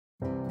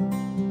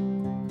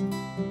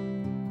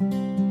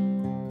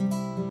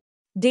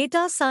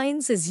Data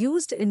science is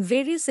used in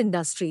various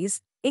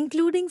industries,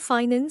 including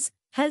finance,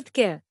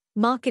 healthcare,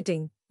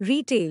 marketing,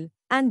 retail,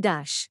 and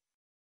dash.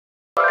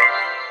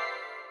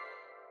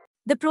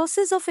 The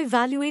process of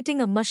evaluating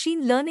a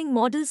machine learning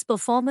model's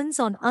performance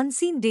on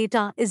unseen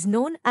data is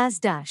known as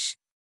dash.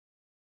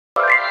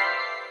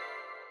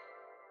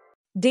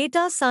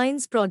 Data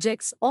science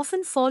projects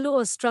often follow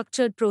a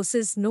structured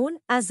process known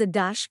as the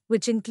dash,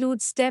 which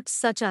includes steps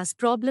such as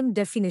problem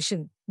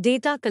definition,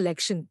 data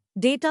collection,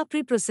 data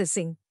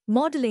preprocessing,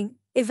 modeling,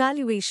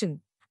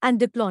 evaluation, and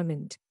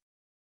deployment.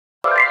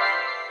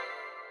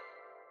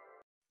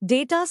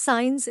 Data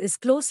science is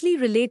closely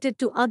related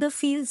to other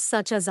fields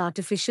such as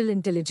artificial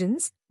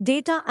intelligence,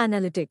 data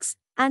analytics,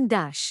 and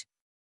dash.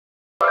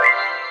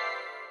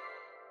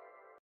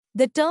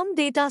 The term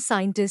data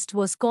scientist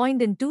was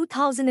coined in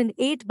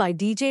 2008 by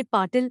DJ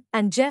Patil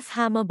and Jeff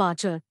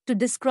Hammer-Bacher to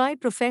describe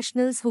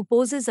professionals who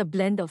possess a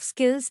blend of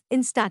skills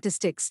in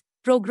statistics,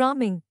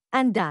 programming,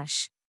 and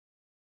dash.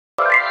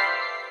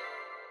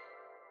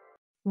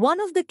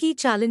 One of the key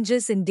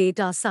challenges in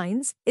data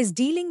science is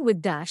dealing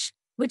with dash,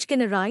 which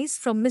can arise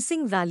from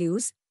missing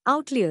values,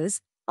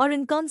 outliers, or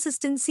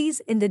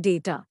inconsistencies in the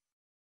data.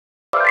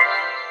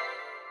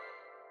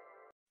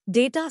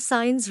 Data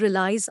science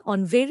relies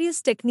on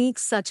various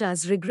techniques such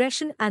as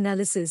regression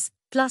analysis,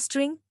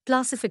 clustering,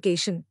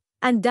 classification,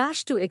 and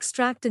dash to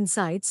extract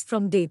insights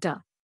from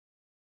data.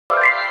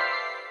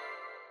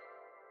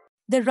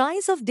 The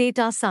rise of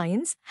data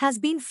science has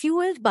been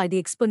fueled by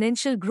the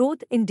exponential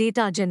growth in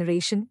data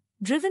generation,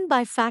 driven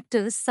by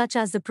factors such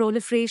as the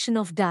proliferation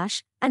of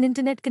dash and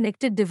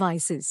internet-connected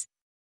devices.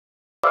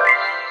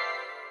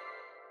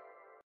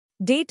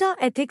 Data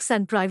ethics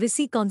and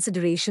privacy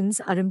considerations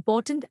are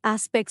important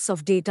aspects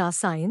of data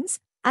science,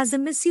 as the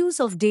misuse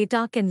of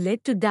data can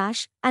lead to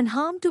dash and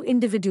harm to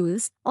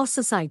individuals or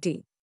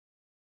society.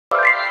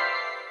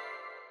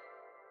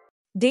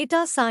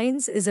 Data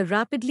science is a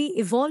rapidly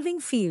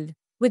evolving field,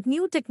 with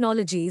new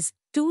technologies,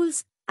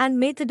 tools, and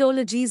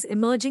methodologies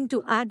emerging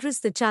to address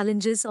the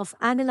challenges of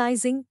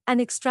analyzing and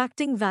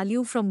extracting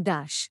value from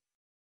dash.